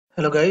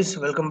Hello guys,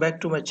 welcome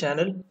back to my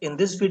channel. In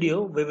this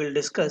video, we will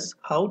discuss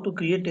how to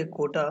create a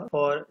quota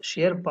for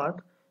share path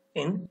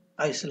in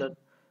Isilon.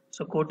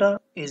 So quota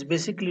is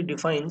basically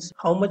defines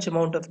how much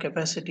amount of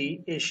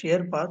capacity a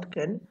share path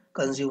can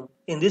consume.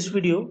 In this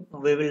video,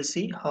 we will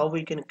see how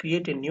we can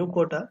create a new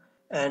quota,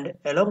 and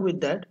along with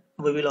that,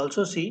 we will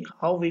also see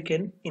how we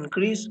can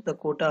increase the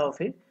quota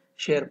of a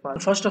share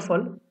path. First of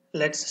all,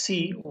 let's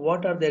see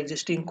what are the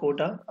existing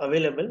quota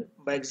available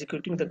by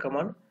executing the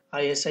command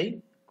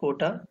isi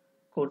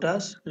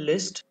quotas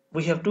list.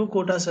 We have two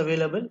quotas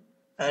available,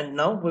 and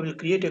now we will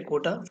create a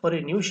quota for a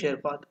new share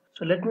path.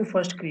 So let me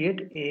first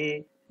create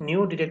a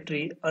new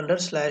directory under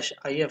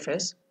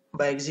 /ifs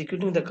by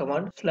executing the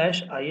command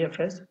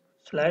 /ifs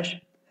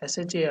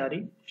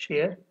 /share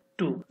share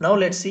 2. Now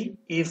let's see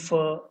if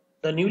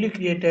the newly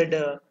created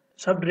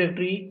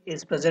subdirectory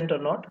is present or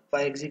not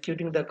by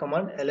executing the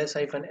command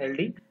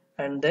ls-ld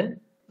and then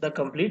the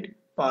complete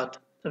path.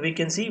 So we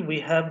can see we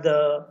have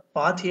the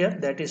path here,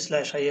 that is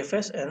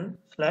 /ifs and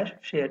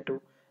 /share2.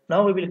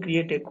 Now we will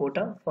create a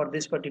quota for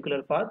this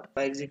particular path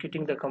by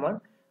executing the command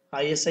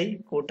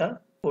isi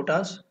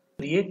quotas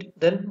create.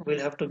 Then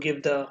we'll have to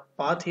give the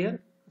path here,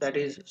 that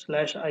is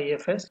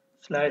 /ifs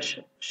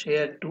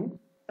 /share2,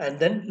 and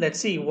then let's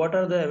see what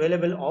are the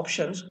available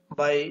options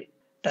by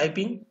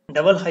typing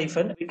double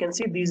hyphen. We can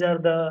see these are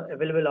the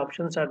available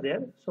options are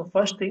there. So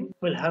first thing,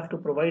 we'll have to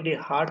provide a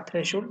hard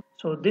threshold.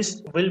 So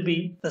this will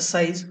be the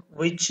size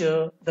which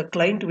the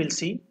client will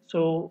see.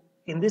 So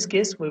in this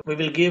case, we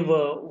will give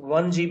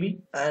 1 GB,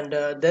 and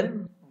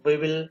then we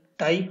will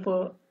type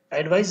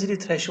advisory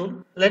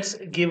threshold. Let's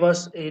give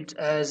us it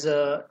as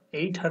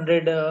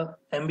 800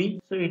 MB.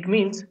 So it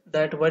means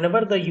that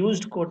whenever the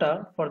used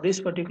quota for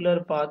this particular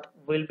path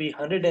will be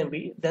 100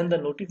 MB, then the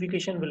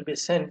notification will be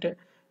sent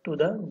to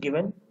the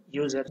given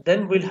user.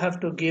 Then we'll have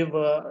to give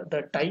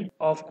the type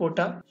of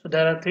quota. So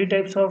there are three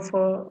types of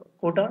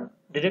quota: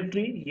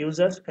 directory,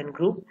 users, and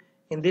group.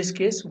 In this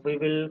case, we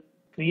will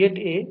create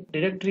a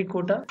directory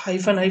quota.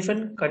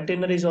 Hyphen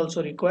container is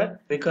also required,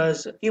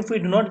 because if we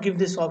do not give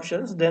these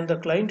options, then the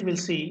client will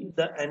see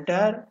the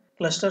entire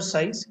cluster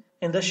size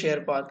in the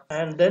share path.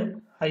 And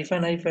then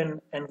hyphen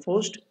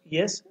enforced.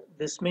 Yes,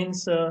 this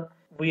means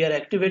we are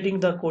activating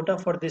the quota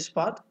for this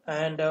path.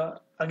 And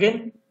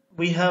again,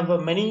 we have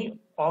many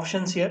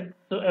options here.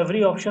 So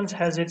every option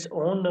has its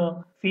own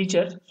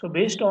features. So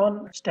based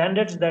on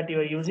standards that you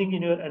are using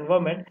in your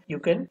environment, you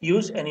can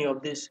use any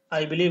of this.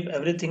 I believe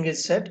everything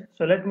is set.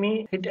 So let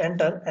me hit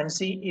enter and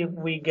see if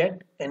we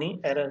get any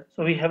error.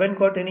 So we haven't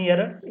got any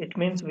error. It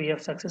means we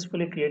have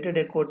successfully created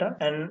a quota,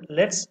 and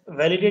let's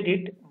validate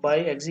it by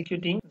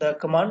executing the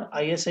command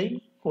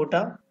isi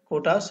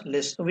quotas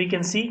list. So we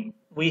can see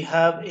we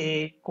have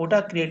a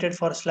quota created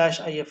for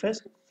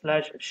 /ifs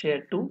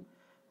 /share2,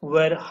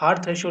 where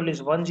hard threshold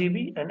is 1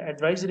 GB and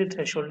advisory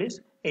threshold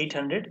is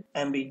 800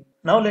 MB.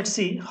 Now let's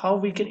see how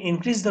we can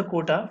increase the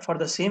quota for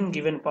the same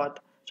given path.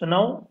 So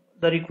now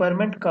the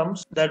requirement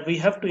comes that we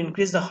have to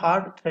increase the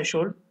hard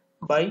threshold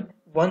by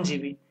 1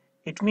 GB.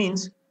 It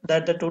means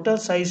that the total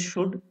size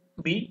should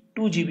be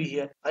 2 GB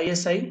here.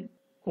 ISI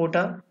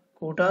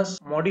quotas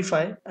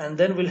modify, and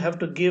then we'll have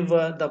to give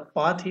the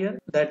path here,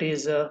 that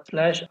is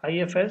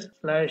 /ifs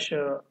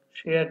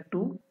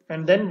 /share2,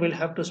 and then we'll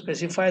have to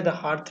specify the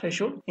hard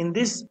threshold. In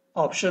this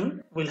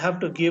option, we'll have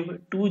to give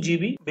 2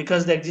 GB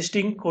because the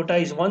existing quota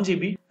is 1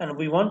 GB and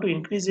we want to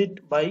increase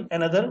it by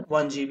another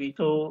 1 GB.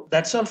 So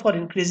that's all for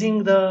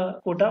increasing the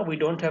quota. We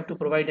don't have to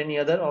provide any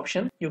other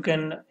option. You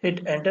can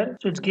hit enter.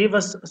 So it gave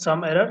us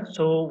some error.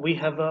 So we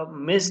have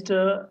missed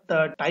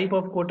the type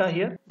of quota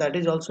here. That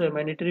is also a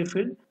mandatory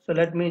field. So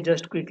let me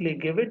just quickly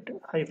give it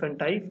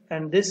 -type,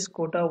 and this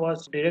quota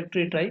was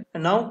directory type.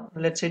 And now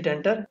let's hit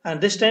enter, and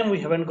this time we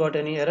haven't got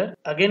any error.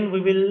 Again, we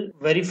will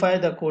verify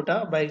the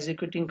quota by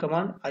executing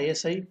command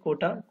isi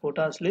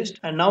quotas list,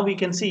 and now we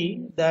can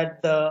see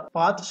that the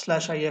path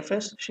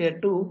 /ifs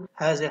share2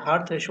 has a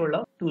hard threshold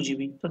of 2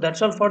 GB. So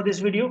that's all for this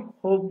video.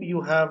 Hope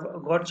you have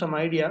got some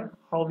idea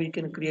how we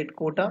can create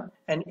quota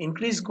and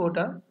increase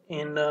quota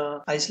in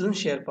Isilon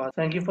share path.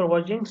 Thank you for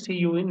watching. See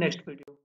you in next video.